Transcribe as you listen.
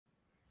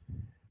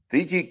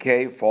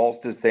VGK falls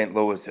to St.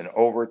 Louis in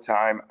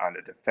overtime on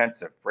a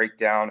defensive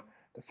breakdown.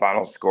 The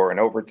final score in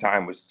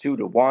overtime was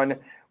 2-1.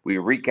 We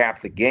recap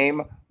the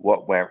game,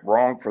 what went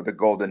wrong for the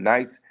Golden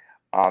Knights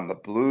on the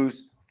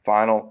Blues'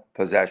 final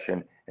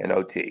possession in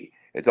OT.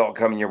 It's all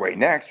coming your way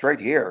next, right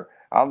here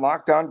on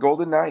Locked On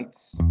Golden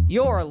Knights.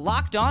 You're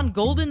Locked On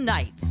Golden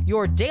Knights,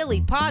 your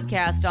daily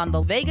podcast on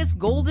the Vegas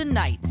Golden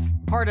Knights,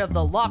 part of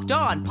the Locked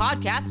On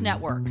Podcast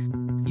Network.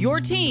 Your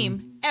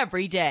team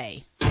every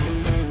day.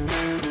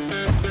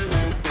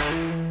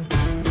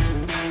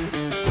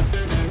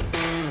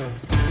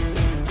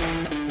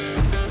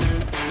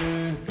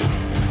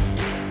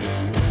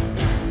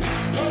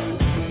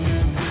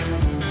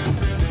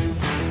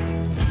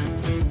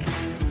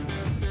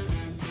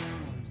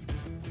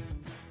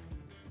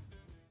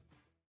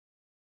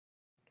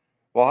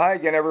 Well, hi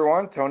again,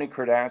 everyone. Tony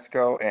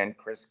Cardasco and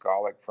Chris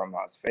Golick from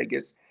Las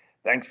Vegas.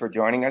 Thanks for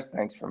joining us.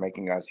 Thanks for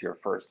making us your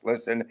first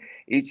listen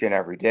each and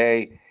every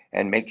day.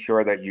 And make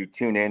sure that you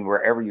tune in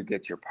wherever you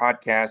get your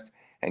podcast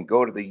and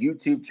go to the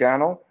YouTube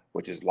channel,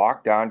 which is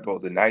Locked On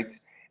Golden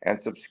Knights, and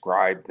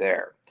subscribe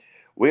there.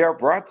 We are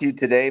brought to you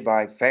today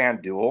by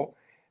FanDuel.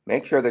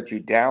 Make sure that you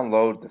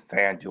download the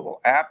FanDuel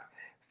app,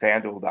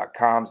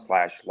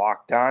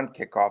 FanDuel.com/lockedon,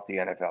 kick off the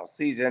NFL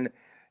season,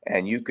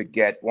 and you could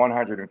get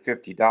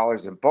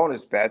 $150 in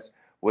bonus bets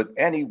with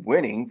any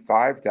winning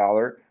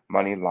 $5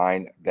 money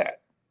line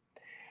bet.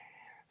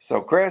 So,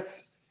 Chris,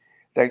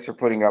 thanks for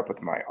putting up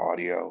with my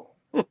audio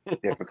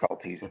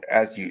difficulties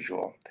as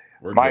usual.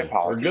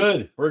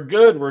 Apologies. We're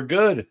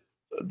good.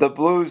 The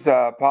Blues,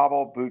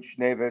 Pavel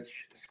Buchnevich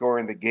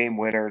scoring the game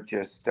winner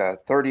just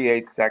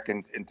 38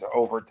 seconds into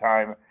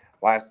overtime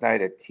last night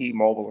at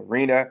T-Mobile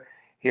Arena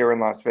here in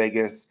Las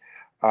Vegas.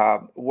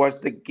 Was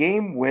the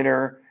game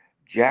winner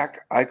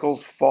Jack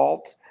Eichel's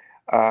fault?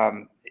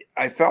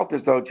 I felt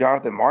as though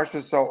Jonathan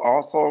Marchessault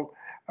also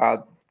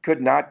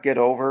could not get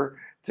over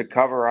to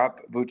cover up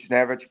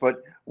Buchnevich.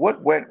 But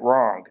what went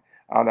wrong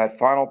on that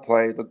final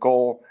play, the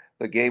goal,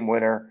 the game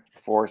winner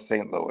for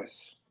St. Louis?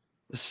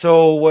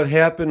 So what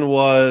happened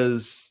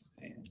was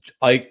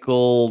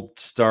Eichel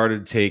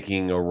started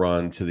taking a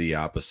run to the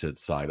opposite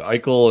side.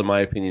 Eichel, in my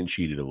opinion,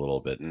 cheated a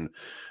little bit. And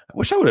I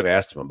wish I would have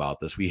asked him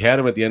about this. We had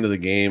him at the end of the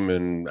game,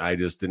 and I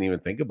just didn't even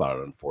think about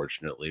it,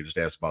 unfortunately. Just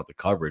asked about the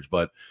coverage.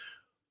 But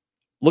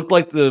looked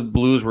like the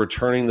Blues were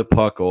turning the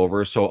puck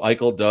over. So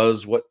Eichel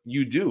does what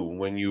you do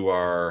when you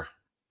are...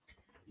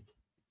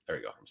 There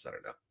we go. I'm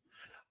centered now.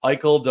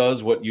 Eichel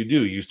does what you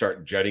do. You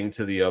start jetting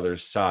to the other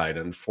side.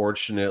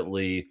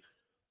 Unfortunately,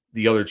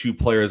 the other two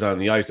players on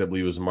the ice, I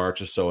believe it was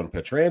Marchessault and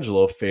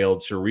Pietrangelo, failed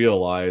to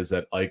realize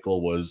that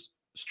Eichel was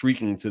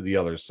streaking to the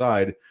other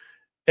side,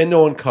 and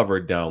no one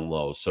covered down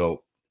low.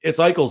 So it's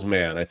Eichel's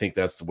man. I think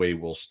that's the way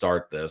we'll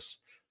start this.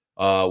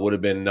 Would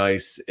have been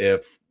nice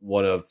if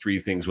one of three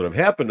things would have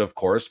happened, of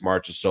course.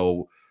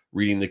 Marchessault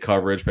reading the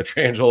coverage,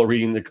 Pietrangelo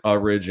reading the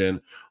coverage, and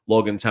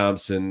Logan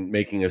Thompson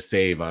making a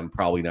save on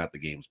probably not the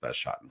game's best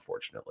shot,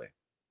 unfortunately.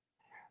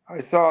 I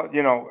saw,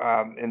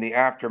 in the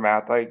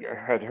aftermath, I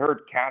had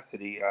heard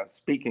Cassidy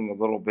speaking a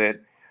little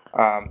bit,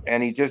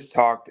 and he just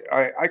talked.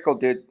 Eichel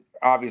did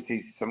obviously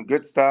some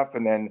good stuff,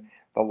 and then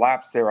the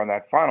lapse there on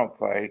that final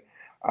play,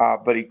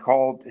 but he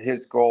called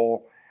his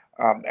goal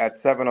at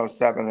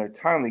 7:07, a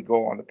timely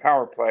goal on the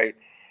power play,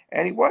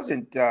 and he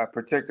wasn't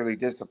particularly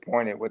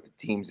disappointed with the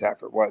team's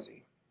effort, was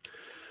he?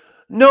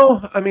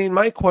 No, I mean,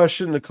 my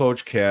question to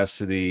Coach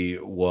Cassidy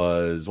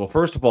was, well,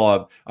 first of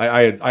all,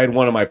 I had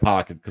one in my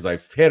pocket because I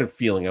had a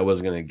feeling I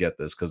wasn't going to get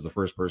this because the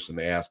first person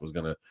to ask was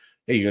going to,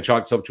 hey, you going to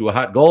chalk this up to a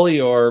hot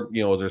goalie or,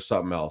 is there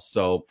something else?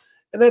 So,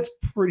 and that's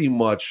pretty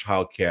much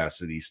how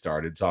Cassidy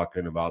started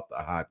talking about the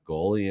hot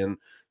goalie. And,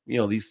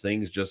 these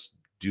things just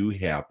do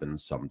happen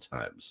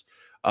sometimes.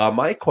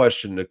 My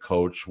question to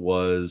Coach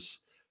was,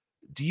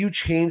 do you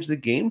change the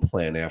game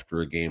plan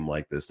after a game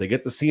like this? They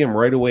get to see him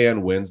right away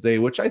on Wednesday,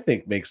 which I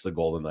think makes the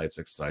Golden Knights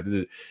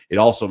excited. It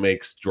also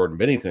makes Jordan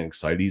Binnington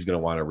excited. He's going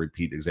to want to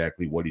repeat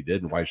exactly what he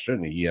did, and why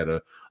shouldn't he? He had a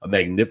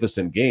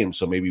magnificent game,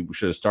 so maybe we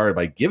should have started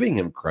by giving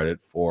him credit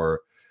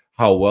for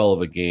how well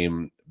of a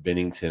game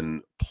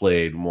Binnington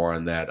played. More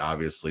on that,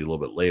 obviously, a little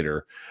bit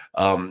later.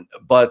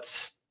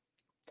 But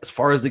as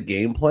far as the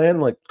game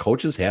plan,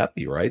 Coach is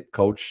happy, right?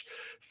 Coach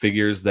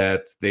figures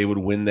that they would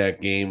win that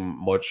game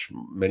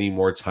many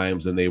more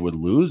times than they would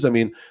lose. I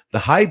mean, the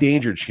high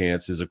danger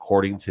chances,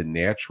 according to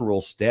Natural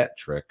Stat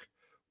Trick,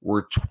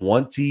 were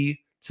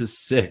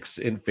 20-6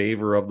 in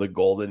favor of the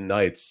Golden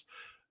Knights.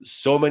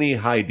 So many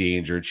high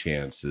danger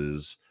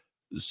chances,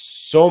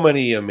 so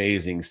many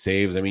amazing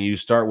saves. I mean, you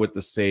start with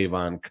the save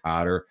on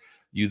Cotter.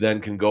 You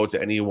then can go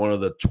to any one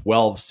of the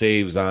 12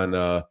 saves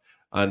on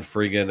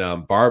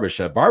friggin'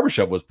 Barbashev.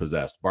 Barbashev was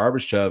possessed.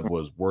 Barbashev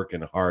was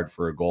working hard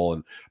for a goal,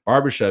 and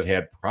Barbashev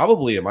had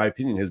probably, in my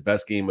opinion, his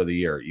best game of the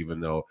year, even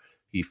though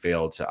he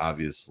failed to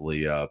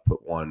obviously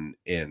put one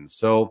in.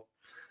 So,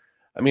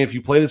 I mean, if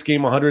you play this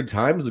game 100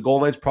 times, the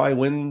Golden Knights probably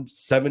win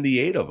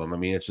 78 of them. I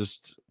mean, it's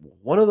just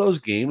one of those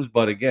games.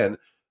 But again,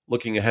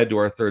 looking ahead to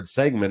our third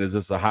segment, is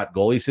this a hot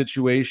goalie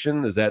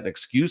situation? Is that an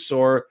excuse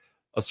or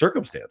a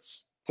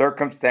circumstance?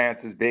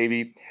 Circumstances,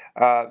 baby.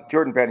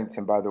 Jordan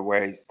Binnington, by the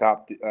way,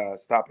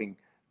 stopping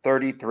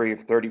 33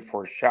 of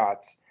 34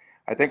 shots.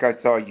 I think I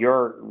saw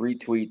your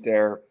retweet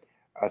there.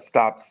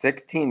 Stopped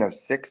 16 of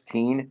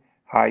 16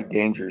 high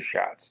danger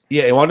shots.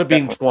 Yeah, it wound up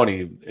being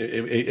 20.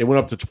 It went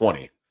up to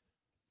 20.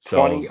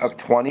 So 20 of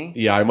 20.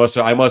 Yeah, I must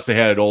have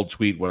had an old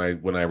tweet when I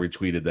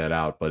retweeted that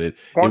out, but it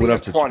went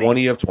up to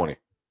 20 of 20.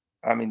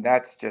 I mean,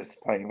 that's just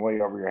playing way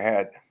over your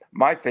head.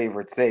 My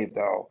favorite save,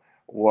 though,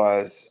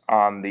 was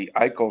on the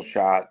Eichel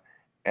shot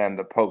and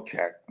the poke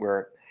check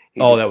where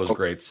that was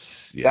great.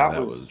 Yeah,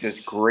 that was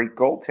just great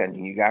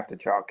goaltending. You have to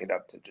chalk it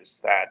up to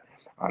just that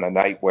on a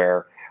night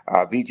where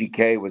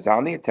VGK was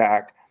on the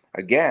attack.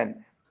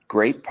 Again,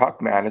 great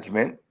puck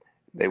management.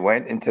 They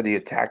went into the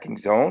attacking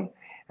zone,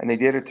 and they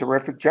did a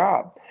terrific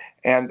job.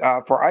 And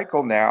for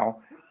Eichel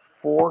now,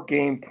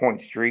 4-game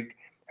point streak.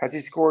 Has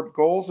he scored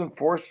goals in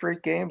 4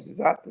 straight games? Is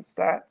that the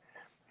stat?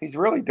 He's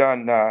really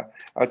done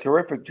a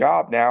terrific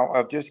job now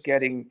of just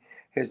getting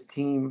his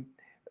team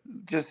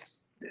just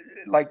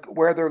like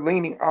where they're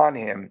leaning on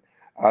him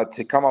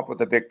to come up with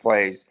the big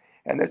plays.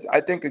 And this,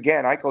 I think,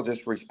 again, Eichel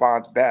just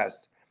responds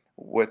best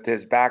with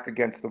his back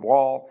against the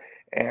wall,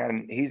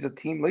 and he's a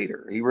team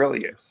leader. He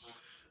really is.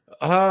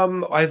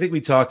 I think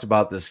we talked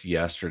about this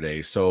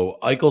yesterday. So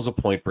Eichel's a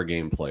point per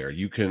game player.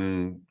 You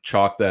can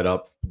chalk that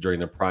up during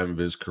the prime of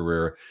his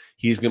career.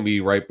 He's going to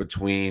be right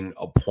between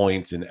a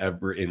point in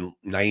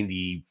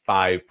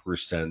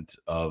 95%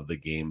 of the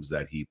games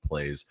that he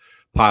plays,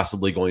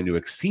 possibly going to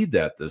exceed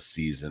that this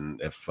season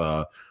if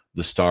the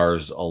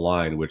stars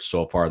align, which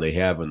so far they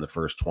have in the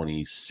first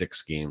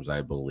 26 games,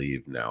 I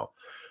believe now.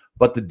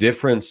 But the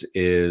difference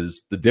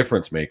is the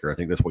difference maker. I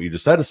think that's what you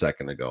just said a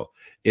second ago.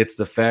 It's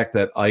the fact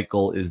that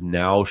Eichel is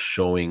now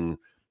showing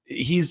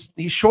he's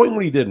showing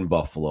what he did in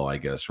Buffalo, I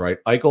guess, right?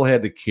 Eichel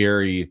had to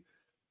carry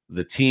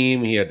the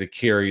team. He had to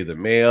carry the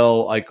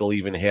mail. Eichel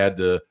even had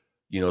to,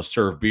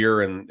 serve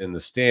beer in the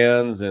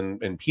stands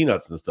and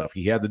peanuts and stuff.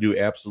 He had to do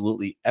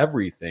absolutely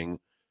everything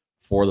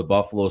for the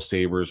Buffalo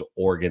Sabres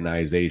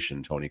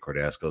organization. Tony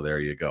Cordasco, there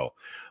you go.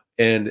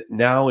 And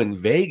now in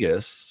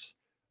Vegas,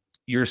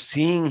 you're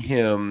seeing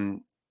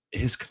him,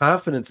 his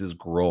confidence is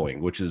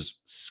growing, which is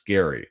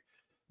scary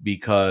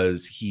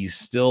because he's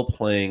still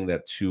playing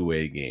that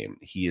two-way game.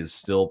 He is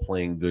still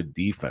playing good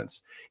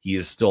defense. He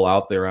is still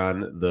out there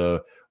on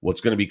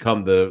what's going to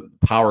become the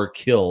power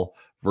kill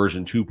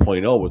version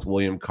 2.0 with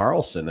William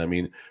Karlsson. I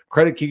mean,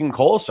 credit Keegan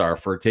Kolesar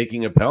for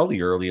taking a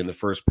penalty early in the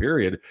first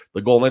period.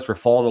 The Golden Knights were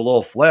falling a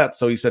little flat,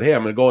 so he said, hey,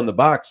 I'm going to go in the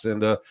box,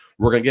 and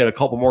we're going to get a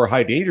couple more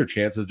high-danger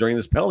chances during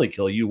this penalty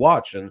kill. You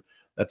watch, and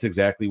that's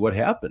exactly what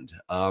happened.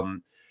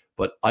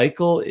 But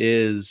Eichel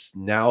is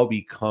now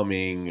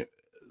becoming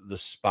the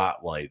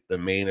spotlight, the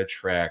main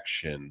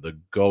attraction, the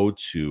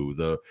go-to,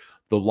 the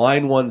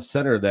line one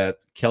center that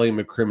Kelly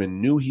McCrimmon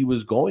knew he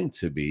was going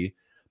to be.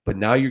 But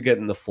now you're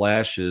getting the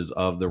flashes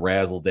of the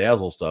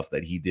razzle-dazzle stuff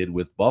that he did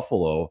with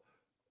Buffalo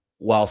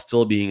while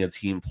still being a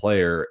team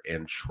player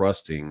and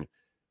trusting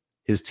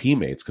his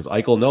teammates, because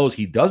Eichel knows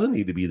he doesn't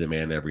need to be the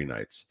man every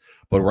night.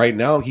 But right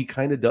now he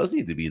kind of does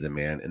need to be the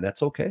man, and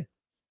that's okay.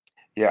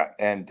 Yeah,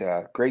 and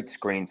great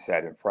screen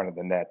set in front of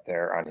the net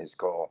there on his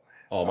goal.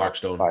 Oh, Mark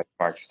Stone.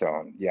 Mark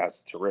Stone,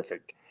 yes,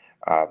 terrific.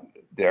 The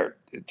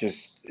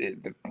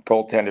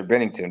goaltender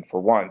Binnington, for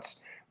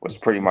once, was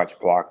pretty much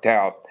blocked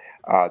out.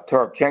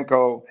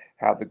 Toropchenko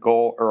had the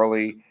goal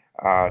early,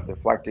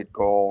 deflected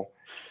goal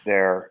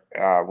there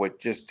with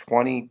just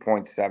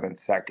 20.7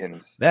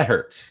 seconds. That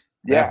hurts.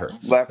 Yeah,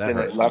 that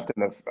hurts. left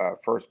in the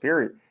first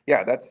period.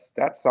 Yeah,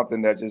 that's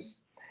something that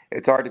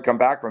it's hard to come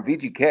back from.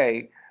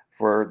 VGK,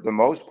 for the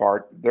most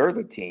part, they're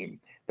the team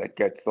that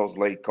gets those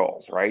late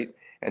goals, right?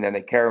 And then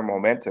they carry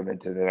momentum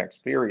into the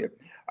next period.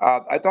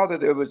 I thought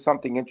that there was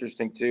something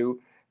interesting, too,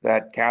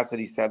 that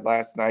Cassidy said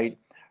last night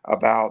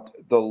about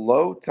the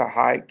low to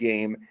high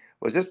game.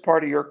 Was this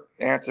part of your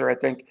answer? I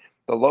think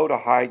the low to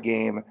high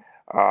game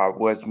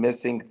was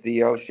missing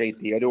Shea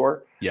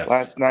Theodore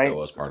last night. That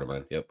was part of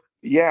it, yep.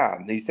 Yeah,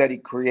 he said he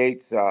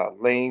creates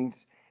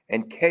lanes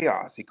and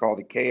chaos. He called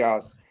it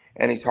chaos,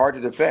 and he's hard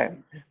to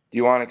defend. Do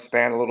you want to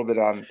expand a little bit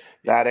on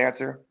that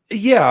answer?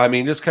 Yeah, I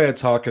mean, just kind of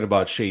talking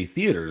about Shea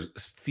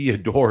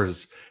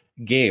Theodore's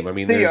game. I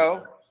mean, there's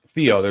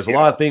a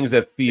lot of things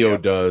that Theo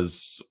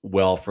does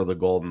well for the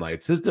Golden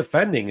Knights. His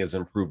defending has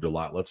improved a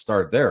lot. Let's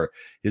start there.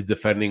 His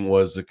defending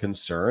was a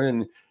concern,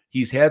 and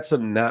he's had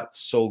some not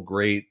so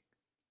great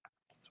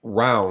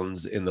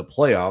rounds in the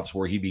playoffs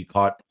where he'd be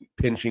caught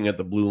pinching at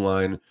the blue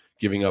line,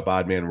 giving up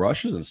odd man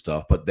rushes and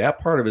stuff. But that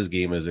part of his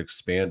game has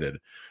expanded.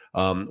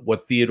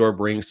 What Theodore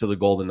brings to the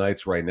Golden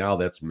Knights right now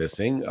that's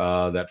missing,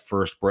 that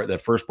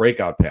first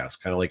breakout pass,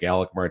 kind of like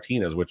Alec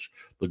Martinez, which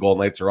the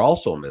Golden Knights are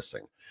also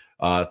missing.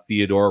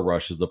 Theodore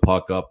rushes the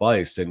puck up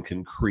ice and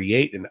can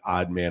create an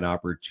odd man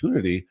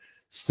opportunity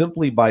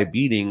simply by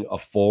beating a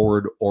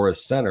forward or a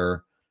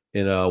center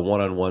in a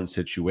one-on-one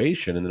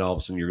situation. And then all of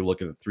a sudden you're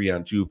looking at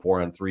 3-on-2,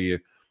 4-on-3,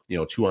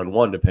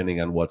 2-on-1,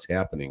 depending on what's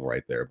happening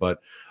right there. But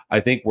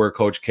I think where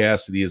Coach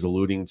Cassidy is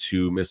alluding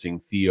to missing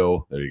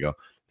Theo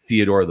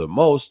Theodore the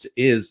most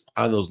is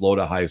on those low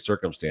to high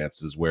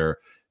circumstances where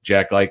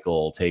Jack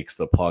Eichel takes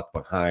the puck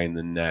behind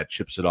the net,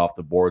 chips it off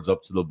the boards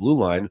up to the blue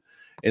line,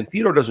 and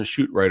Theodore doesn't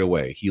shoot right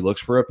away. He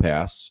looks for a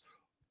pass.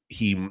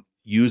 He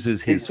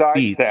uses his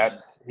feet.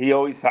 He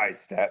always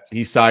sidesteps.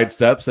 He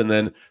sidesteps, and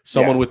then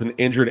someone with an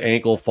injured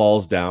ankle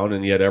falls down,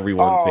 and yet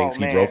everyone thinks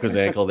he broke his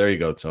ankle. There you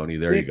go, Tony.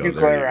 There you go. Leave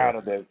Duclair out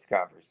of this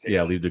conversation.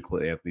 Yeah, leave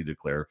Anthony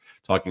Duclair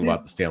talking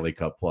about the Stanley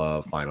Cup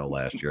final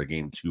last year,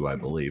 game 2, I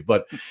believe.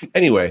 But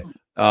anyway,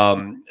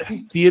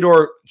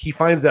 Theodore, he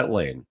finds that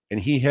lane, and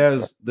he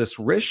has this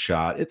wrist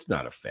shot. It's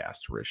not a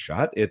fast wrist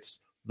shot.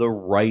 It's the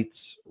right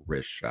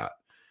wrist shot.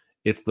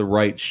 It's the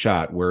right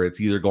shot where it's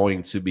either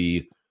going to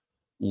be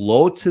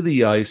low to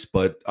the ice,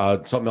 but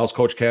something else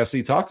Coach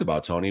Cassidy talked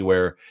about, Tony,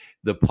 where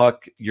the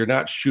puck, you're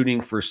not shooting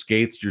for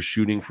skates, you're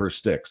shooting for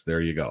sticks.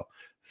 There you go.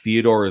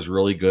 Theodore is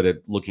really good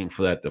at looking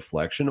for that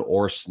deflection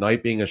or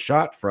sniping a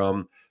shot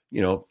from,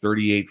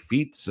 38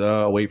 feet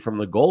away from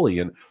the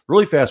goalie. And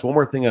really fast, one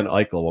more thing on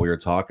Eichel while we were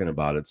talking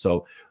about it.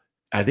 So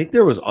I think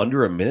there was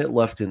under a minute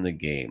left in the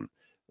game.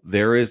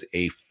 There is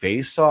a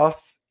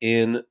face-off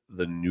in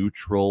the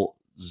neutral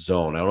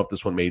zone. I don't know if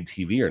this one made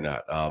TV or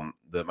not,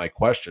 my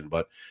question,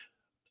 but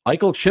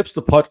Eichel chips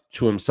the puck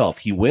to himself.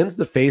 He wins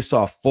the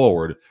face-off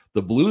forward.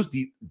 The Blues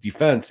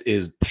defense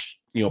is,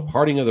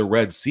 parting of the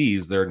Red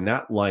Seas. They're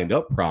not lined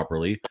up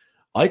properly.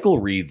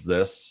 Eichel reads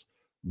this,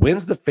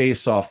 wins the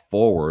face-off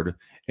forward,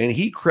 and I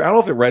don't know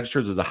if it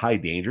registers as a high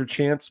danger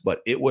chance,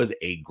 but it was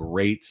a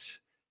great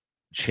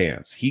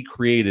chance. He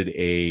created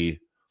a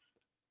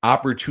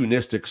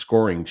opportunistic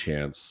scoring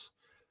chance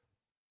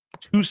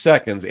 2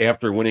 seconds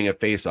after winning a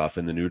face-off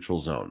in the neutral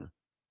zone.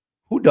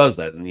 Who does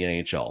that in the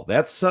NHL?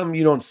 That's something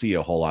you don't see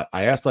a whole lot.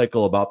 I asked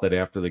Eichel about that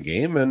after the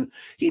game, and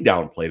he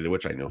downplayed it,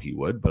 which I know he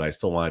would, but I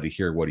still wanted to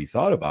hear what he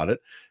thought about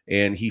it.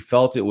 And he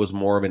felt it was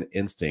more of an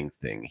instinct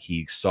thing.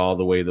 He saw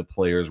the way the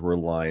players were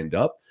lined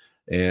up,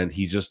 and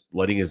he just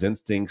letting his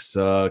instincts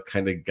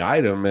kind of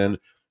guide him. And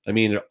I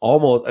mean,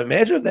 almost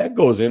imagine if that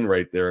goes in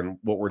right there and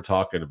what we're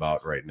talking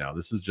about right now.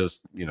 This is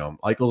just,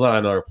 Eichel's on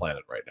another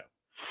planet right now.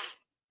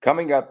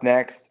 Coming up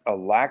next, a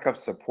lack of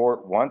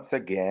support once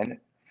again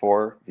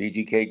for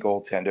VGK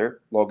goaltender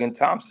Logan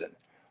Thompson.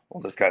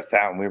 We'll discuss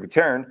that when we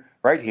return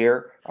right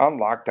here on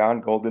Locked On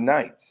Golden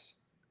Knights.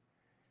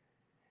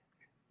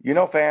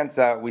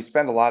 Fans, we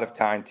spend a lot of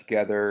time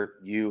together,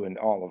 you and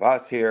all of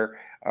us here.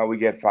 We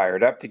get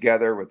fired up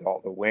together with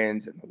all the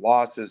wins and the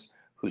losses,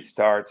 who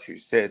starts, who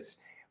sits.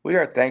 We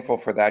are thankful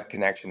for that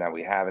connection that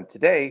we have. And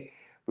today,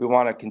 we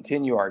want to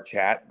continue our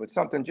chat with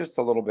something just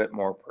a little bit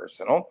more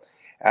personal,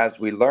 as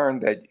we learn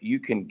that you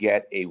can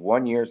get a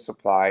 1-year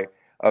supply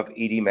of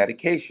ED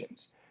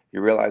medications.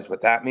 You realize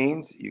what that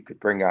means? You could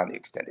bring on the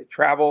extended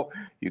travel.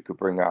 You could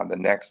bring on the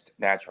next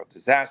natural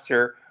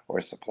disaster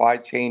or supply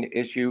chain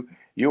issue.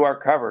 You are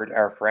covered,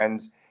 our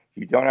friends.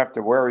 You don't have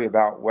to worry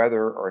about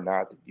whether or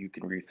not you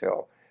can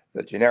refill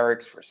the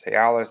generics for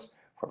Cialis,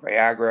 for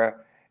Viagra,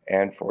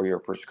 and for your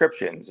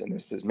prescriptions. And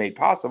this is made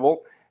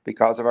possible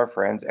because of our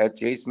friends at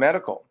Jase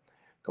Medical.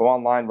 Go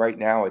online right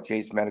now at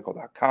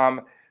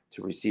jasemedical.com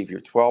to receive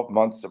your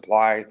 12-month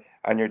supply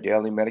on your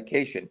daily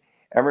medication.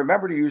 And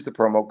remember to use the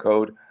promo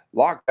code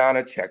LOCKEDON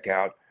at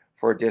checkout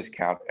for a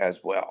discount as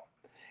well.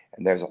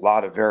 And there's a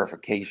lot of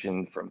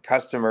verification from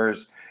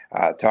customers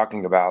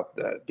talking about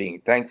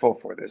being thankful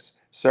for this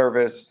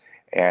service.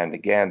 And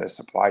again, the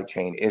supply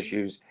chain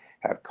issues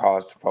have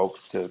caused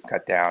folks to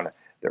cut down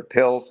their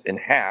pills in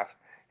half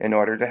in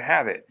order to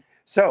have it.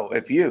 So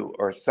if you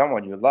or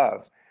someone you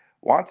love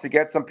wants to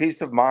get some peace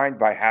of mind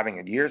by having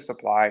a year's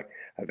supply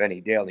of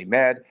any daily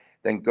med,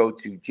 then go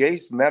to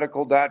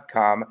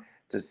jasemedical.com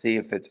to see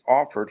if it's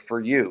offered for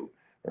you.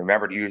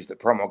 Remember to use the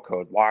promo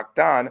code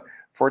LOCKEDON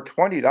for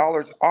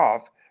 $20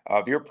 off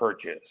of your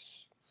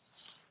purchase.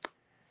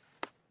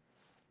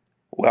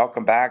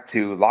 Welcome back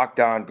to Locked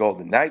On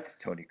Golden Knights.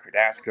 Tony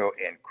Cardasco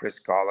and Chris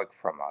Golick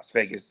from Las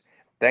Vegas.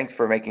 Thanks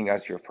for making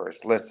us your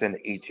first listen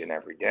each and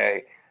every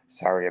day.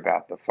 Sorry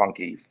about the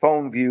funky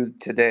phone view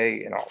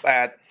today and all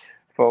that,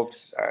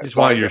 folks. Just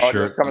wanted your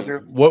shirt. Coming through.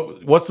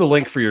 What's the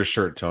link for your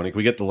shirt, Tony? Can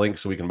we get the link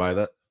so we can buy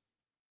that?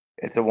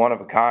 It's a one of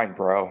a kind,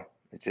 bro.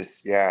 It's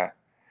just,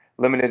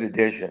 limited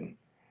edition.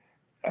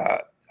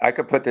 I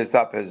could put this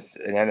up as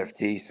an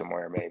NFT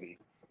somewhere, maybe.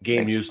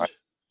 Game used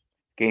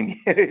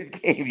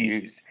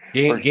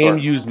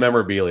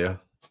memorabilia.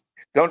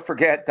 Don't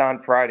forget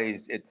on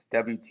Fridays, it's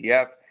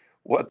WTF,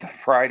 What the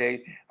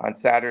Friday. On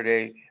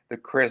Saturday, the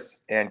Chris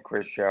and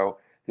Chris Show,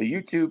 the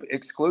YouTube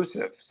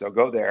exclusive. So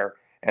go there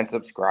and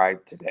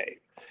subscribe today.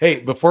 Hey,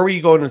 before we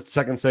go into the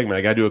second segment,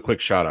 I got to do a quick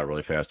shout out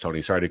really fast,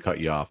 Tony. Sorry to cut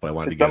you off, but I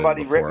wanted to get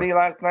somebody rip me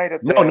last night?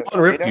 No one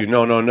ripped you.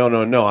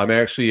 No. I'm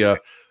actually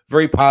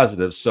very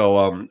positive.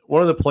 So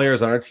one of the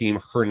players on our team,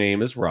 her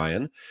name is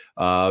Ryan.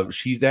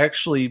 She's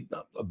actually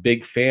a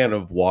big fan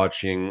of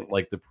watching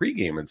like the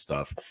pregame and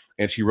stuff,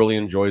 and she really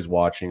enjoys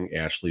watching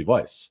Ashley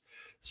Weiss.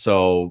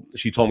 So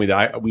she told me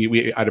that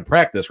we had to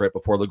practice right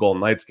before the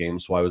Golden Knights game,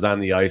 so I was on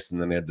the ice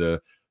and then had to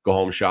go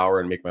home,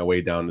 shower, and make my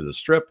way down to the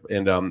strip.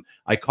 And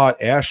I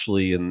caught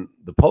Ashley in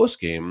the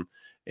post game,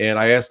 And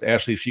I asked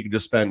Ashley if she could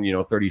just spend,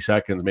 30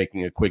 seconds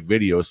making a quick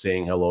video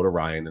saying hello to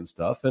Ryan and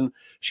stuff. And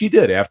she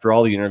did. After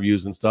all the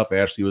interviews and stuff,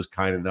 Ashley was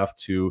kind enough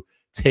to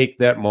take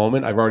that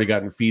moment. I've already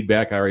gotten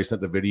feedback. I already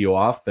sent the video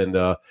off, and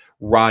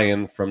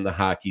Ryan from the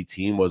hockey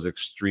team was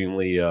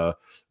extremely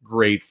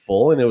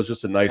grateful, and it was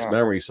just a nice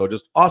memory. So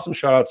just awesome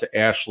shout out to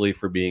Ashley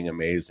for being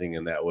amazing,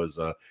 and that was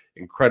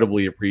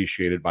incredibly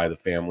appreciated by the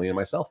family and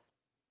myself.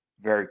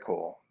 Very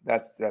cool.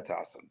 That's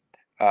awesome.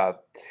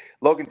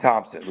 Logan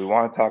Thompson, we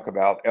want to talk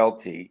about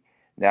LT,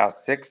 now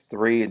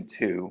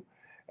 6'3"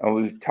 and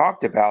we've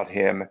talked about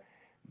him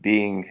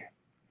being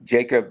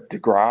Jacob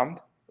deGrom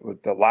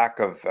with the lack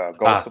of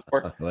goal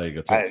support. There you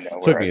go. I didn't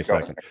know. Took me a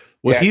second.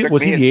 Was he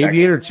the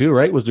aviator too,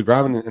 right? Was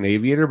deGrom an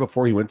aviator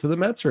before he went to the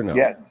Mets or no?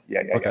 Yes.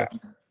 Yeah.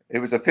 It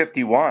was a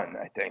 51,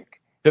 I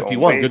think.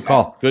 51. Good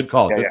call. Good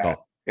call.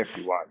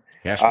 51.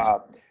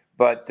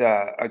 But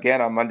again,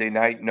 on Monday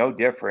night, no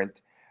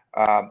different.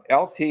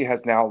 LT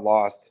has now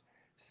lost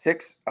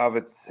 6 of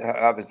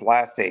his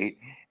last 8,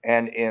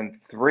 and in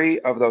 3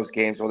 of those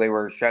games, they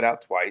were shut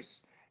out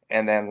twice,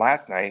 and then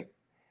last night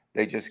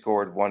they just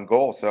scored 1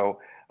 goal. So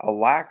a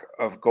lack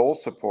of goal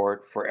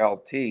support for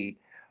LT,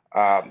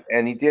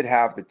 and he did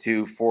have the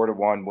 2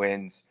 4-1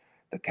 wins,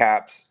 the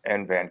Caps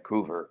and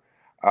Vancouver.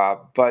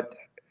 But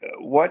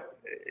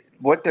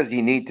what does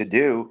he need to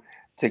do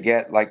to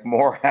get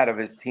more out of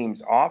his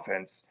team's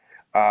offense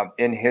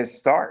in his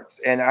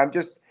starts? And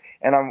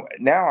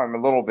I'm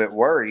a little bit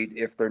worried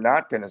if they're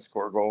not going to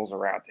score goals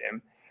around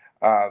him.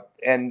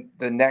 And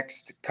the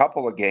next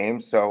couple of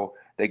games, so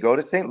they go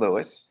to St.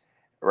 Louis,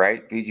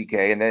 right,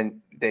 VGK, and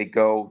then they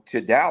go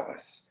to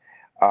Dallas.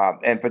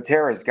 And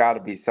Patera's got to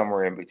be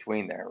somewhere in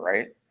between there,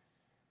 right?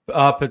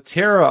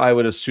 Patera, I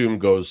would assume,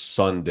 goes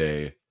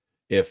Sunday.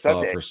 If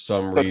for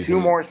some reason 2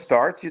 more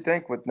starts, you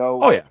think, with no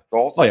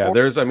goal support? Oh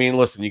yeah,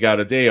 listen, you got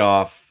a day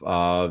off.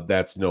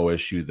 That's no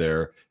issue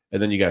there.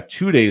 And then you got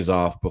 2 days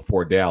off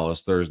before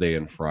Dallas, Thursday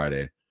and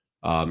Friday.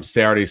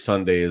 Saturday,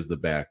 Sunday is the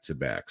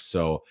back-to-back.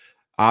 So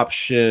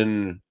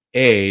option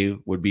A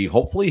would be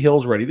hopefully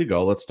Hill's ready to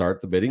go. Let's start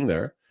the bidding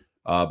there.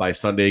 By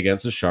Sunday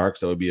against the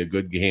Sharks, that would be a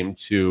good game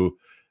to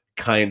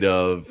kind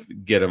of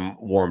get him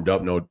warmed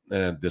up. No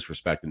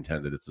disrespect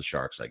intended. It's the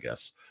Sharks, I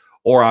guess.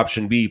 Or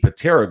option B,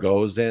 Patera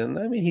goes,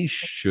 and he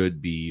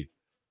should be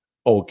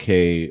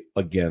okay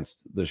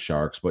against the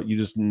Sharks, but you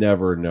just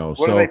never know.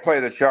 Do they play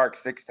the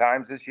Sharks 6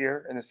 times this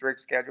year in the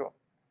strict schedule?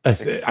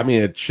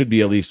 It should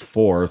be at least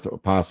 4,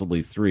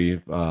 possibly 3.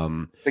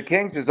 The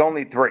Kings is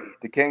only 3.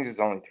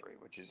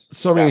 Which is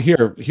so.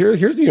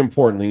 Here's the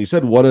important thing. You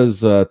said, what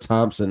does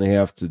Thompson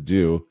have to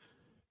do?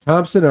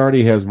 Thompson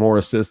already has more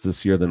assists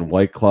this year than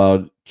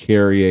Whitecloud,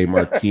 Carrier,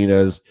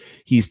 Martinez.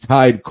 He's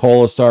tied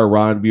Kolasar,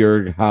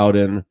 Ronbjerg,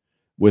 Howden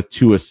with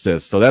 2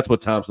 assists. So that's what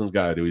Thompson's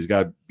got to do. He's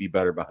got to be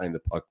better behind the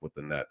puck with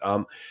the net.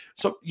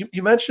 So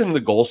you mentioned the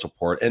goal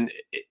support, and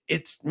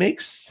it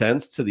makes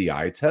sense to the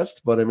eye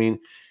test, but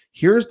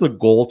here's the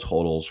goal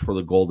totals for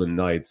the Golden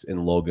Knights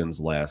in Logan's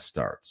last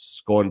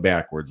starts. Going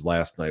backwards,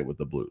 last night with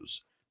the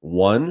Blues.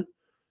 1,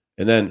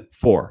 and then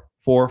 4,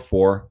 4,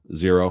 4,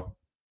 0,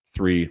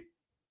 3,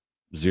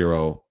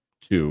 0,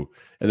 2.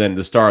 And then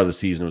the start of the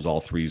season was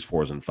all 3s,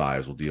 4s, and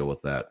 5s. We'll deal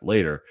with that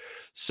later.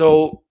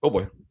 So, oh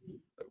boy, it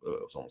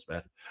was almost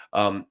bad.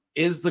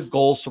 Is the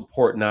goal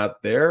support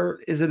not there?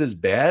 Is it as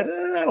bad?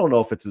 I don't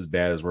know if it's as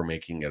bad as we're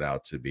making it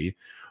out to be.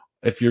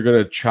 If you're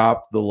going to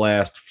chop the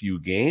last few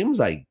games,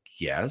 I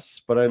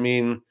guess. But I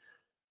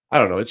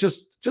don't know. It's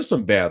just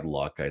some bad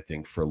luck, I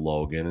think, for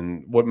Logan.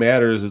 And what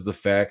matters is the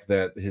fact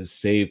that his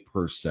save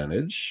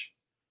percentage.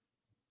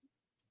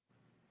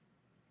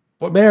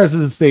 What matters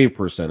is his save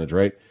percentage,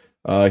 right?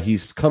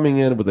 He's coming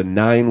in with a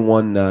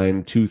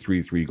 9.19,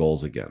 2.33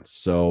 goals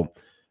against. So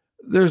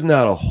there's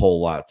not a whole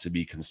lot to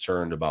be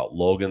concerned about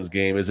Logan's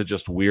game. Is it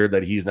just weird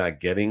that he's not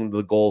getting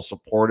the goal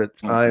support at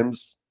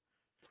times?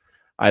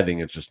 I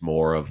think it's just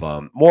more of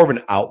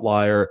an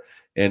outlier.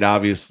 And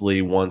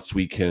obviously, once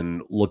we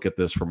can look at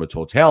this from a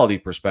totality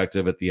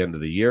perspective at the end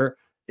of the year,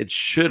 it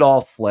should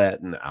all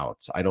flatten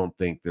out. I don't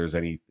think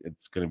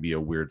it's going to be a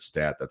weird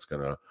stat that's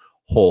going to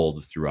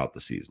hold throughout the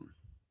season.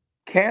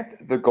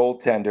 Can't the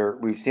goaltender,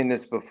 we've seen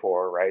this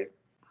before, right?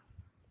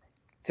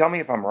 Tell me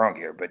if I'm wrong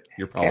here, but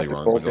you're probably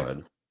wrong, so go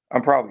ahead.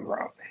 I'm probably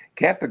wrong.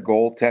 Can't the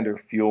goaltender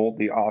fuel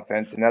the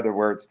offense? In other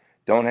words,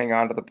 don't hang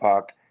on to the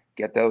puck,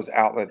 get those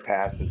outlet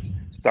passes,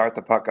 start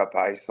the puck up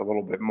ice a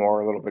little bit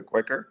more, a little bit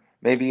quicker,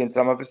 maybe in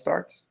some of his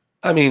starts?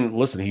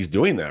 Listen, he's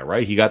doing that,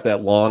 right? He got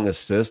that long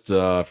assist.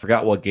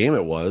 Forgot what game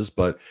it was,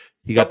 but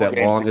he got that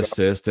long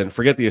assist. And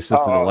forget the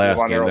assist in the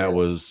last game. That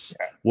was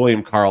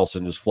William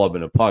Karlsson just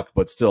flubbing a puck,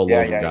 but still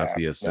Logan got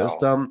the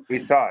assist. No, we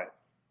saw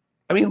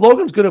it.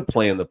 Logan's good at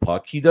playing the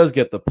puck. He does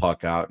get the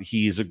puck out.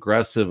 He's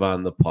aggressive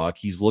on the puck.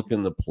 He's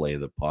looking to play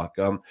the puck.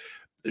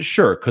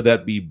 Sure, could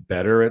that be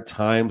better at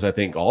times? I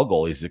think all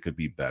goalies, it could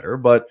be better,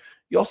 but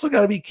you also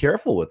got to be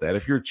careful with that.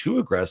 If you're too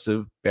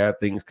aggressive, bad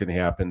things can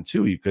happen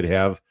too. You could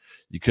have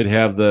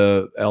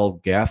the El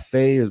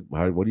Gaffe.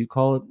 What do you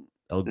call it?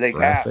 El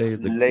Gaffe.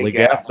 Le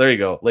Gaff. There you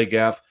go. Le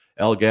Gaff,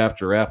 El Gaff,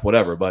 Giraffe,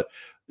 whatever. But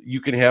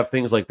you can have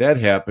things like that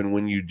happen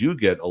when you do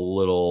get a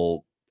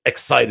little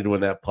excited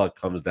when that puck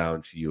comes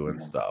down to you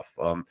and stuff.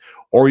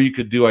 Or you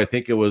could do, I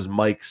think it was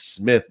Mike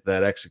Smith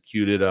that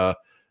executed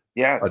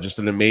just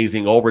an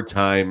amazing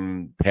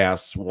overtime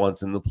pass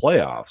once in the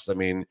playoffs. I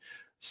mean,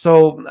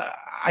 so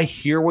I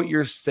hear what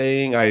you're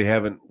saying. I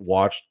haven't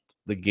watched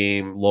the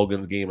game,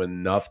 Logan's game,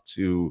 enough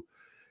to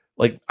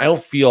I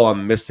don't feel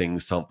I'm missing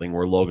something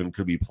where Logan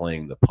could be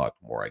playing the puck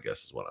more, I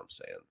guess is what I'm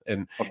saying.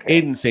 And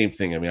Aiden, same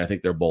thing. I mean, I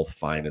think they're both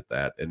fine at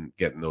that and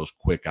getting those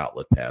quick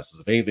outlet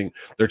passes. If anything,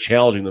 they're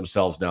challenging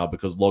themselves now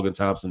because Logan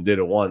Thompson did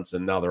it once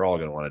and now they're all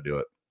going to want to do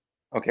it.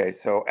 Okay,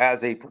 so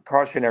as a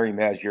precautionary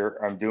measure,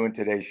 I'm doing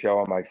today's show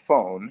on my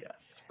phone.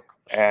 Yes.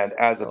 And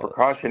as a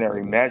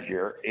precautionary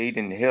measure,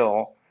 Aiden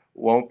Hill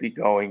won't be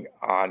going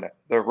on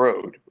the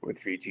road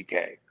with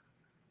VGK.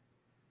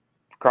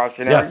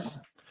 Precautionary? Yes.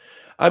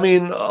 I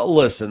mean,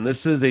 listen,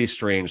 this is a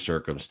strange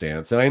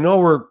circumstance. And I know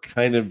we're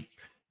kind of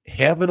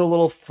having a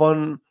little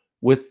fun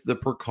with the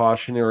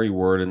precautionary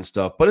word and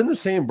stuff. But in the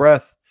same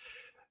breath,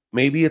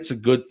 maybe it's a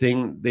good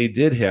thing they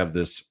did have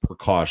this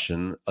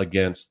precaution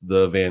against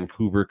the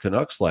Vancouver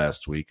Canucks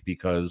last week,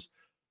 because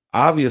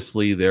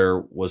obviously there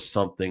was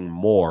something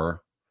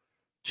more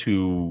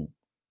to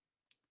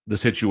the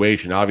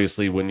situation.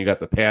 Obviously, when you got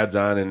the pads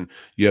on and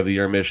you have the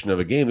intermission of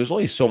a game, there's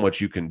only so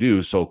much you can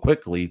do so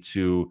quickly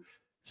to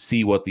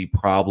see what the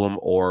problem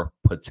or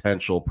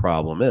potential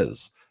problem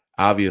is.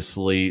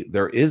 Obviously,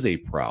 there is a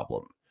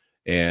problem,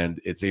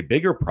 and it's a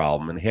bigger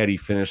problem. And had he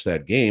finished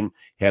that game,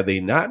 had they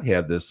not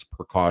had this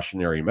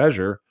precautionary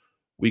measure,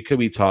 we could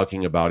be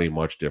talking about a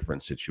much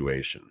different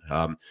situation.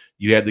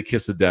 You had the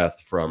kiss of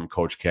death from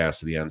Coach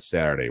Cassidy on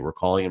Saturday. We're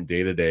calling him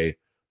day-to-day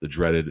the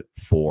dreaded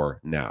 4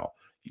 now.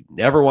 You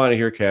never want to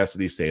hear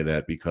Cassidy say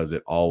that because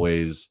it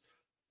always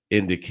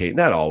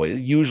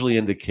usually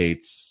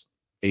indicates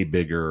a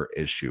bigger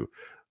issue.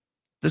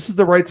 This is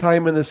the right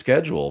time in the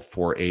schedule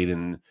for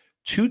Aiden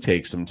to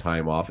take some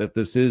time off if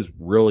this is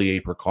really a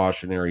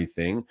precautionary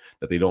thing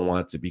that they don't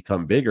want to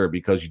become bigger,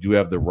 because you do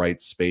have the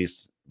right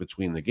space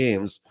between the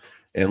games.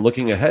 And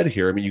looking ahead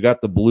here, I mean, you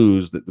got the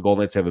Blues, the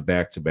Golden Knights have a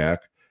back-to-back.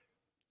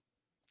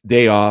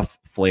 Day off,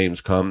 Flames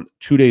come.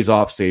 2 days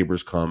off,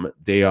 Sabres come.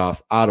 Day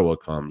off, Ottawa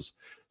comes.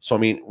 So, I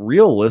mean,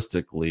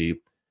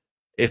 realistically,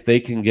 if they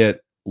can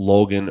get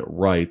Logan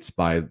right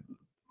by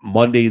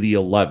Monday the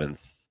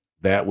 11th,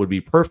 that would be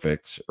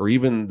perfect, or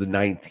even the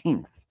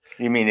 19th.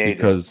 You mean Aiden?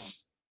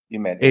 Because you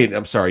meant Aiden.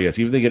 I'm sorry. Yes,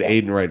 even they get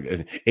Aiden right.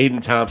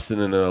 Aiden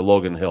Thompson and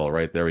Logan Hill.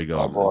 Right there we go.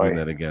 I'm doing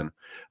that again.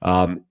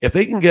 If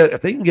they can get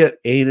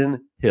Aiden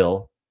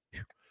Hill,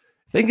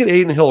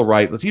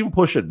 right, let's even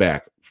push it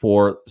back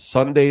for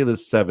Sunday the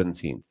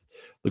 17th.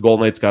 The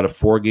Golden Knights got a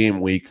 4-game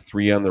week,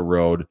 3 on the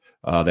road.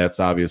 That's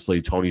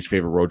obviously Tony's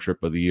favorite road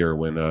trip of the year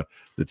when the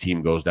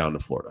team goes down to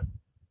Florida.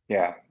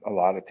 Yeah, a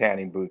lot of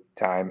tanning booth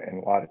time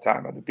and a lot of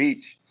time on the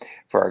beach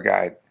for our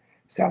guy,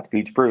 South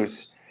Beach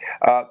Bruce.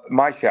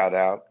 My shout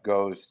out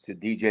goes to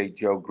DJ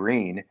Joe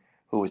Green,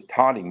 who was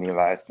taunting me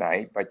last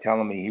night by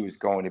telling me he was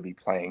going to be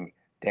playing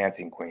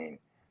Dancing Queen.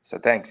 So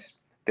thanks.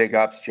 Big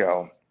ups,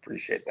 Joe.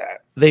 Appreciate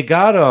that. They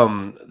got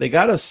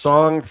a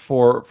song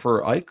for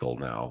Eichel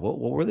now. What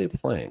were they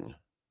playing?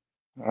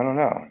 I don't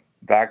know.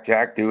 Back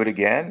Jack, do it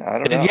again. I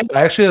don't know. Yeah,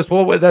 actually, that's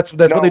what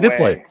they did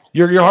play.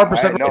 You're 100%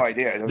 right. No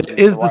idea. That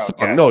is the song.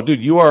 Guess. No,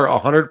 dude, you are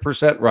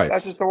 100% right.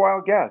 That's just a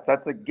wild guess.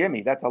 That's a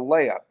gimme. That's a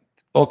layup.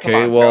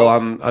 Okay, well,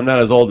 I'm not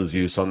as old as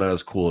you, so I'm not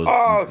as cool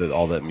as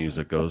all that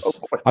music goes.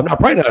 I'm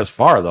probably not as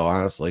far though,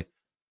 honestly.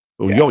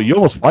 Yeah. You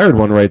almost fired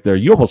one right there.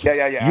 You almost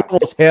You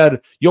almost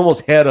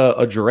had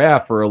a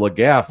giraffe or a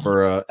lagaff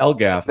or a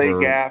elgaff.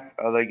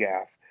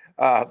 Lagaff.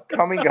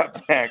 Coming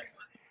up next,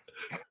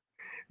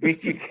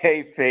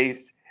 VGK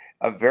faced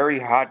a very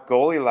hot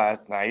goalie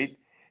last night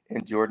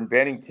in Jordan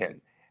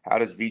Binnington. How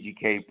does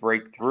VGK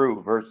break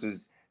through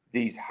versus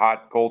these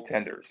hot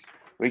goaltenders?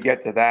 We get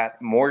to that,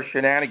 more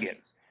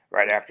shenanigans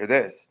right after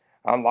this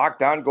on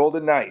Locked On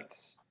Golden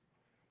Knights.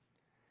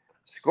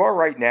 Score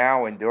right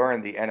now and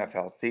during the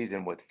NFL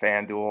season with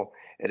FanDuel.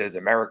 It is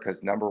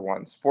America's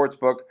 #1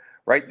 sportsbook.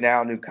 Right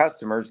now, new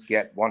customers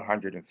get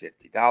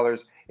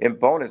 $150 in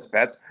bonus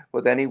bets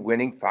with any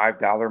winning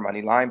 $5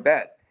 moneyline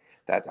bet.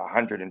 That's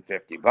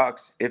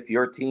 $150 if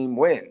your team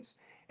wins.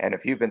 And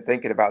if you've been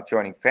thinking about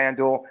joining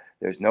FanDuel,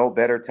 there's no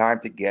better time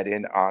to get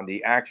in on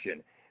the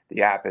action.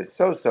 The app is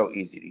so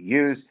easy to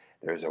use.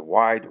 There's a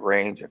wide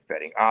range of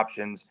betting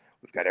options.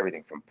 We've got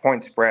everything from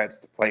point spreads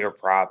to player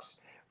props.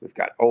 We've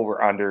got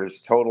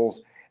over-unders,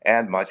 totals,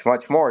 and much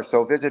more.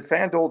 So visit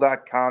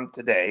FanDuel.com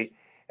today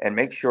and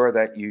make sure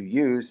that you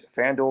use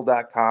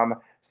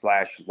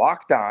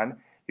FanDuel.com/lockedon.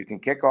 You can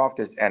kick off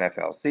this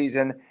NFL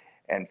season.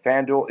 And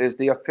FanDuel is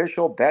the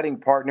official betting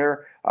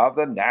partner of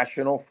the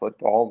National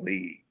Football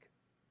League.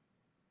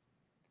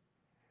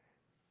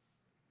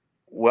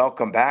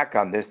 Welcome back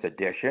on this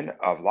edition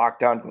of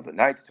Locked On Golden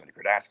Knights. Tony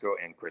Cardasco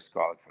and Chris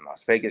Collett from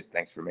Las Vegas.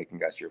 Thanks for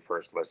making us your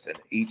first listen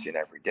each and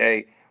every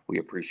day. We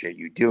appreciate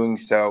you doing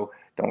so.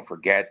 Don't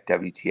forget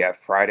WTF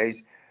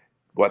Fridays.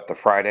 the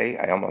Friday.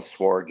 I almost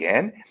swore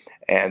again.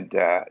 And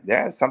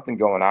there's something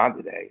going on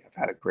today. I've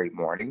had a great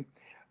morning.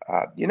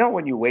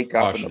 When you wake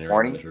up in the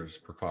morning,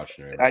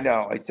 Precautionary I measures.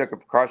 know I took a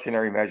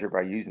precautionary measure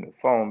by using the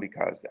phone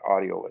because the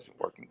audio wasn't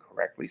working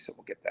correctly. So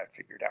we'll get that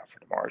figured out for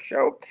tomorrow's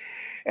show.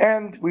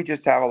 And we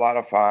just have a lot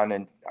of fun.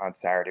 And on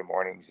Saturday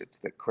mornings, it's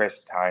the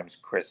Chris Times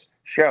Chris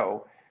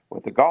show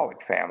with the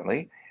Golick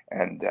family.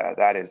 And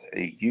that is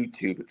a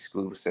YouTube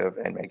exclusive.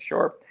 And make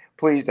sure,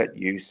 please, that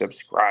you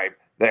subscribe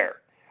there.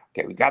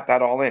 Okay, we got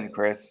that all in,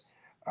 Chris.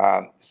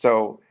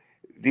 So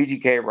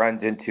VGK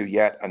runs into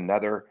yet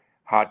another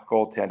hot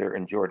goaltender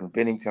in Jordan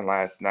Binnington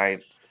last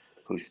night,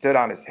 who stood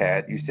on his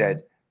head. You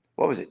said,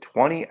 what was it,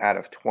 20 out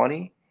of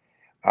 20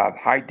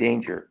 high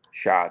danger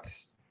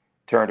shots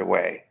turned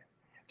away.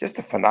 Just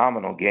a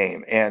phenomenal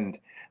game. And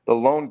the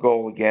lone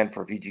goal again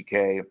for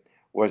VGK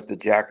was the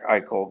Jack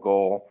Eichel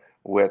goal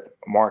with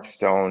Mark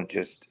Stone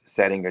just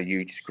setting a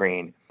huge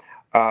screen.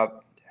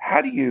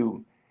 How do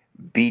you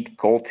beat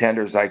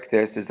goaltenders like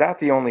this? Is that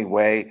the only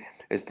way,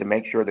 is to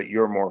make sure that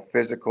you're more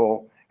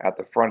physical at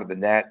the front of the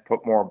net,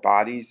 put more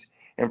bodies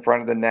in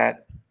front of the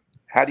net?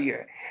 How do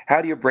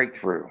you break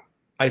through?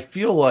 I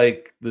feel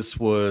like this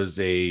was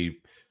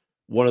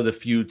one of the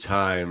few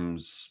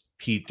times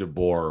Pete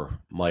DeBoer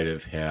might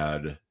have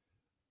had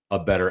a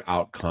better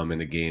outcome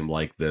in a game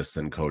like this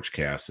than Coach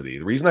Cassidy.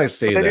 The reason I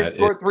say they that didn't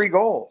score 3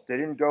 goals. They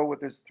didn't go with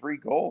this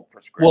 3-goal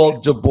prescription.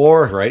 Well,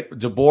 DeBoer, right?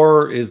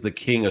 DeBoer is the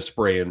king of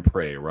spray and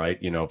pray, right?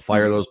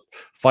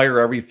 Fire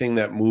everything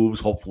that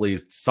moves. Hopefully,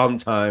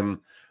 sometime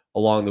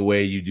along the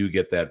way, you do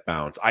get that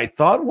bounce. I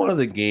thought one of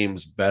the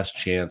game's best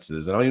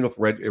chances, and I don't even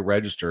know if it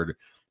registered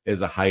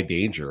as a high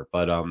danger,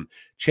 but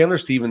Chandler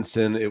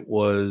Stevenson, it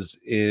was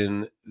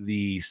in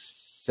the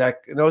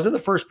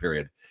first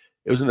period.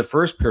 It was in the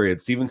first period.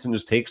 Stevenson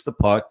just takes the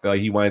puck.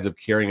 He winds up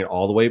carrying it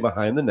all the way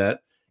behind the net,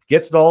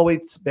 gets it all the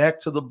way back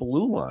to the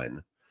blue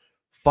line,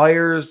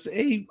 fires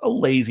a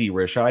lazy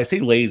wrist shot. I say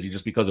lazy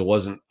just because it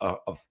wasn't a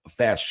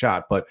fast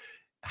shot, but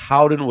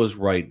Howden was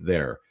right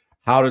there.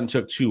 Howden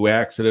took 2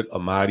 whacks at it.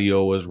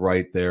 Amadio was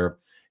right there.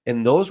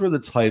 And those were the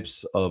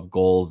types of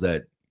goals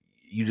that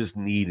you just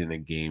need in a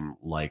game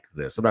like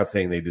this. I'm not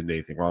saying they did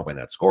anything wrong by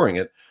not scoring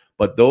it,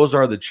 but those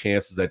are the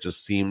chances that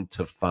just seem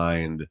to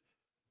find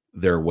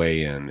their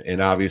way in.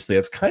 And obviously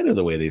that's kind of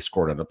the way they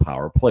scored on the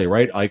power play,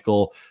 right?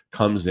 Eichel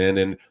comes in,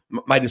 and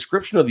my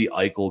description of the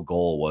Eichel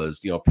goal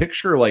was,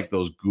 picture like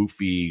those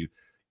goofy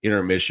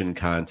intermission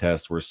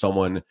contests where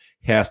someone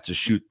has to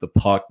shoot the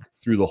puck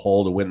through the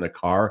hole to win the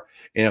car.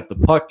 And if the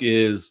puck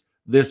is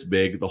this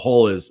big, the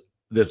hole is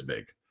this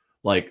big.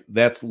 Like,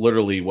 that's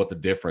literally what the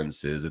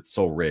difference is. It's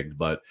so rigged,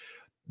 but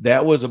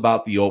that was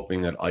about the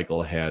opening that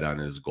Eichel had on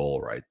his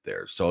goal right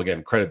there. So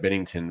again, credit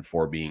Binnington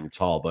for being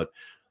tall, but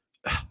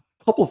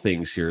couple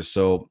things here.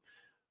 So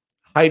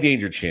high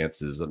danger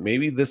chances.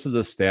 Maybe this is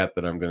a stat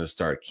that I'm going to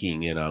start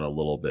keying in on a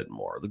little bit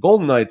more. The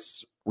Golden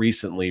Knights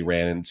recently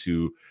ran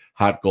into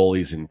hot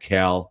goalies in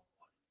Cal, 1,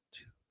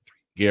 2, 3,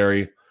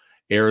 Gary,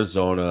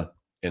 Arizona,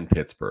 and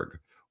Pittsburgh.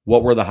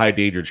 What were the high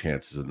danger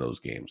chances in those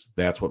games?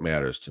 That's what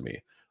matters to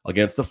me.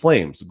 Against the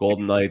Flames, the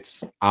Golden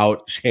Knights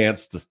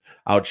outchanced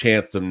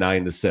them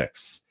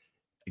 9-6.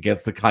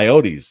 Against the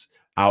Coyotes,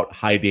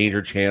 high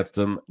danger chanced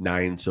them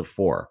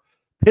 9-4.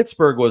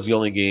 Pittsburgh was the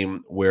only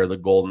game where the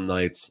Golden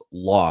Knights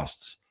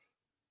lost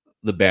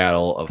the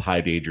battle of high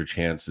danger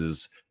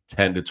chances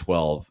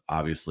 10-12,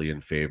 obviously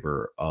in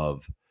favor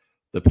of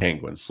the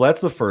Penguins. So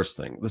that's the first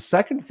thing. The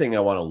second thing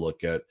I want to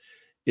look at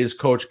is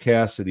Coach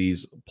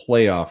Cassidy's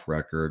playoff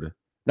record,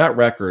 not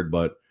record,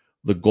 but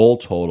the goal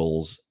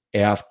totals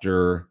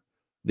after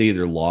they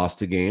either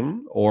lost a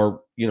game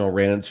or,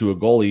 ran into a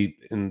goalie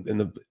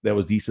that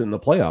was decent in the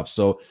playoffs.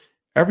 So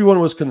everyone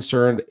was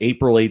concerned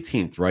April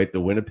 18th, right?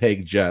 The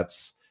Winnipeg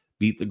Jets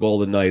beat the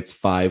Golden Knights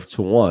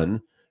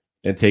 5-1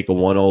 and take a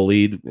 1-0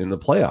 lead in the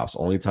playoffs.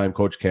 Only time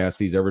Coach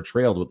Cassidy's ever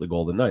trailed with the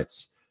Golden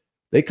Knights.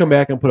 They come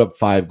back and put up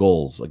 5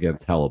 goals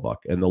against Hellebuck.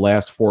 And the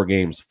last 4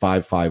 games,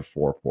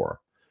 5-5, 4-4.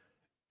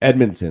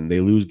 Edmonton,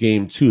 they lose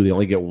game 2. They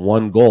only get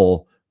 1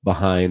 goal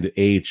behind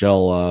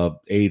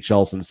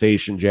AHL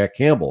sensation Jack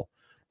Campbell.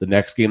 The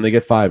next game, they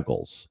get 5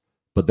 goals.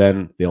 But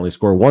then they only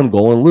score 1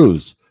 goal and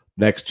lose.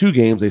 Next 2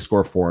 games, they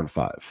score 4 and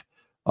 5.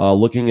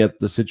 Looking at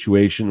the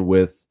situation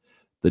with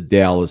the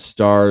Dallas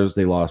Stars,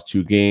 they lost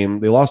 2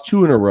 games. They lost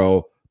 2 in a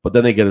row, but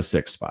then they get a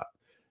 6th spot.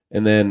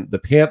 And then the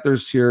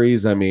Panthers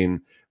series,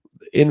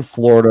 in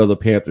Florida, the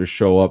Panthers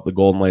show up. The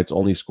Golden Knights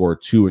only score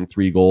 2 and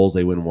 3 goals.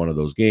 They win one of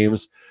those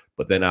games.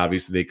 But then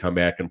obviously they come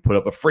back and put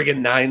up a friggin'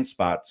 9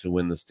 spot to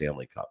win the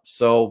Stanley Cup.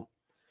 So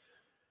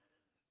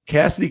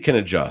Cassidy can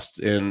adjust.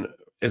 And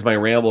as my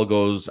ramble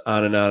goes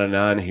on and on and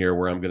on here,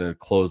 where I'm going to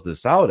close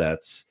this out at,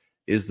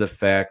 is the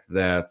fact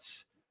that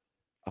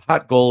a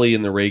hot goalie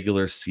in the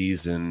regular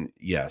season,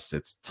 yes,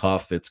 it's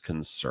tough, it's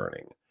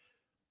concerning.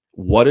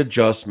 What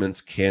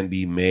adjustments can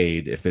be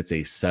made if it's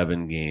a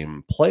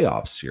 7-game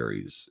playoff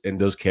series? And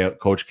does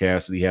Coach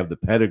Cassidy have the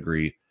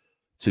pedigree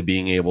to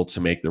being able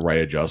to make the right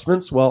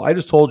adjustments? Well, I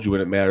just told you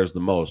when it matters the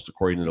most,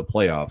 according to the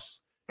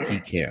playoffs, he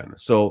can.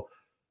 So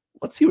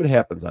let's see what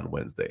happens on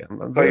Wednesday. I'm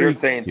So you're very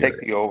saying curious.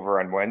 take the over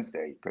on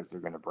Wednesday because they're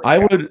going to break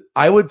out.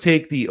 I would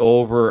take the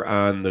over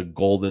on the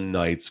Golden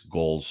Knights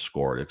goals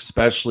scored,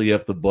 especially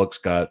if the books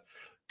got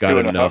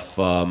enough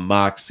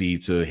moxie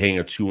to hang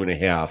a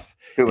 2.5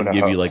 and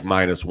give you like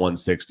minus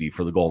 160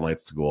 for the Golden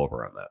Knights to go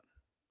over on that.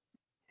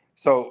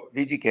 So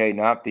VGK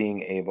not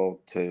being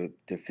able to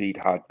defeat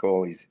hot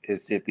goalies,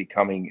 is it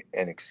becoming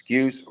an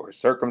excuse or a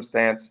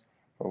circumstance,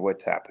 or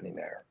what's happening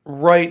there?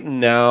 Right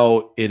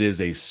now, it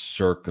is a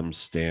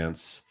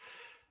circumstance.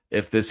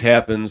 If this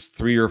happens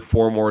 3 or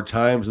 4 more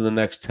times in the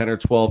next 10 or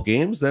 12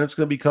 games, then it's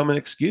going to become an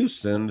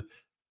excuse, and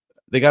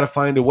they got to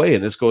find a way.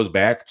 And this goes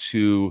back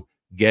to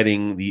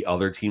getting the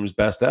other team's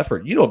best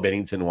effort. You know,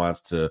 Binnington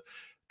wants to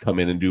come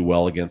in and do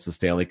well against the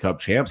Stanley Cup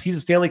champs. He's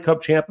a Stanley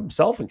Cup champ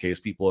himself, in case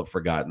people have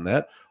forgotten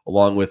that,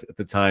 along with, at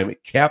the time,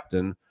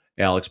 captain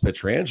Alex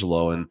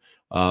Pietrangelo. And,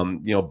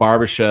 you know,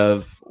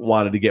 Barbashev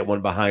wanted to get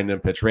one behind him.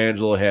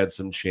 Pietrangelo had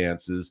some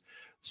chances.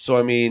 So,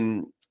 I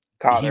mean,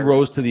 he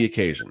rose to the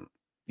occasion.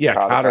 Yeah,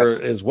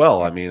 Cotter as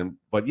well. I mean,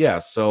 but yeah,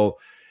 so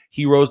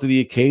he rose to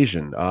the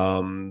occasion.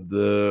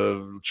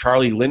 The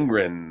Charlie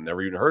Lindgren,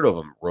 never even heard of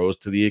him, rose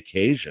to the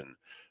occasion.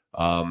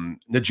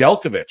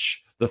 Nedeljkovic,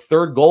 the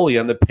third goalie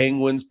on the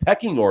Penguins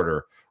pecking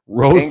order,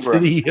 rose to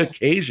the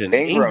occasion.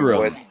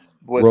 Ingram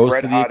with rose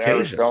red to the hot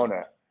occasion.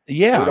 Arizona.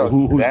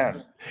 Yeah,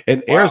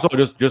 and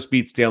Arizona just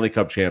beat Stanley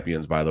Cup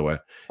champions, by the way.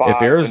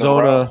 If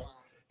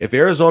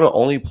Arizona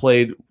only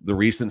played the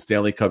recent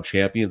Stanley Cup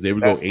champions, they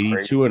would go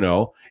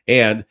 82-0.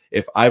 And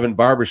if Ivan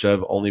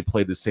Barbashev only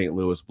played the St.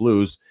 Louis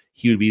Blues,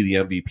 he would be the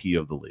MVP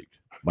of the league.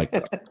 Mic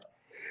drop.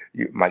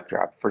 Mic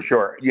drop, for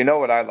sure. You know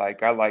what I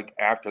like? I like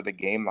after the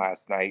game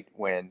last night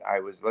when I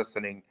was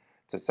listening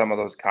to some of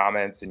those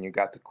comments and you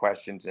got the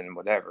questions and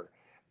whatever.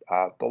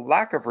 The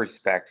lack of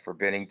respect for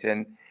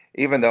Binnington,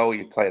 even though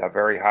he played a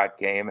very hot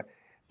game,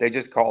 they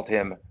just called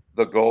him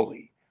the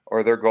goalie,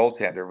 or their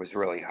goaltender was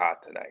really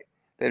hot tonight.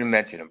 They didn't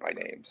mention him by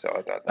name. So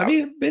I thought,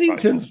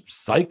 Binnington's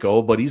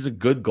psycho, but he's a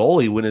good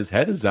goalie when his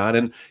head is on.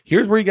 And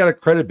here's where you got to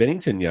credit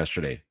Binnington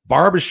yesterday.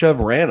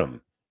 Barbashev ran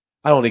him.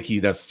 I don't think he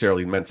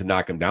necessarily meant to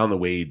knock him down the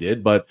way he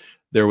did, but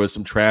there was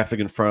some traffic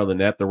in front of the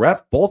net.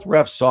 Both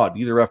refs saw it.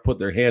 Neither ref put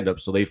their hand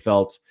up, so they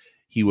felt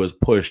he was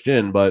pushed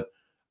in. But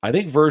I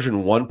think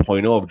version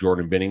 1.0 of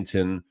Jordan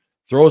Binnington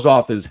throws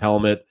off his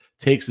helmet,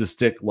 takes his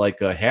stick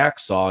like a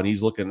hacksaw, and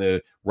he's looking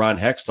at Ron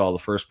Hextall,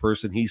 the first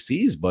person he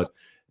sees. But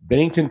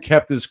Binnington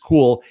kept his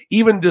cool,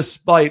 even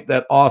despite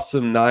that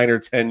awesome 9 or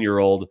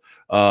 10-year-old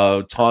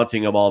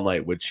taunting him all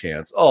night with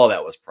chants. Oh,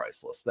 that was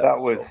priceless. That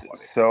was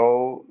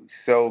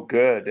so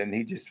good. And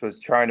he just was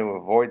trying to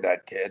avoid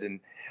that kid.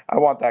 And I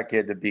want that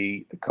kid to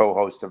be the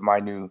co-host of my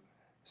new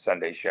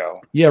Sunday show.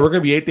 Yeah, we're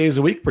going to be 8 days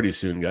a week pretty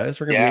soon,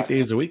 guys. We're going to be 8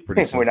 days a week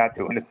pretty soon. We're not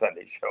doing a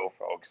Sunday show,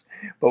 folks.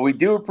 But we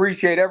do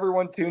appreciate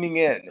everyone tuning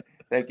in.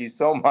 Thank you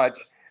so much,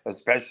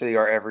 especially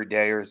our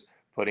everydayers,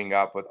 putting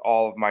up with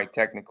all of my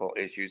technical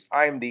issues.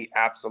 I'm the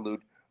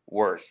absolute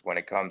worst when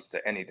it comes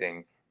to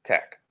anything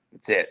tech.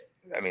 That's it.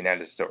 I mean,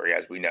 end of story,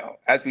 as we know,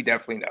 as we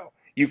definitely know.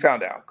 You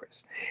found out,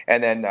 Chris.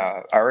 And then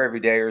our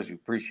everydayers, we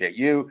appreciate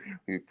you.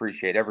 We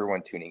appreciate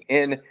everyone tuning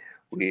in.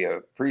 We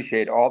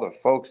appreciate all the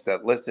folks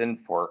that listen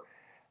for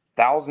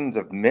thousands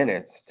of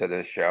minutes to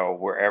this show,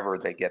 wherever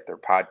they get their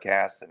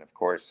podcasts. And of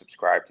course,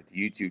 subscribe to the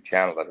YouTube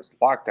channel that is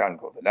Locked On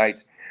Golden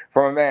Knights.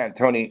 For my man,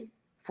 Tony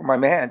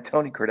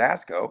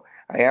Cardasco,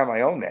 I am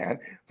my own man.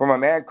 For my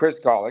man, Chris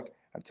Golick,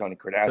 I'm Tony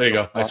Cardasco. There you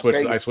go. I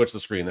switched the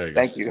screen. There you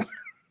go. Thank you.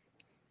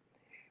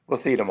 We'll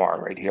see you tomorrow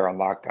right here on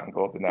Locked On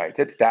Golden Knights.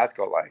 It's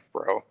Dasco life,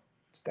 bro.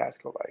 It's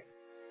Dasco life.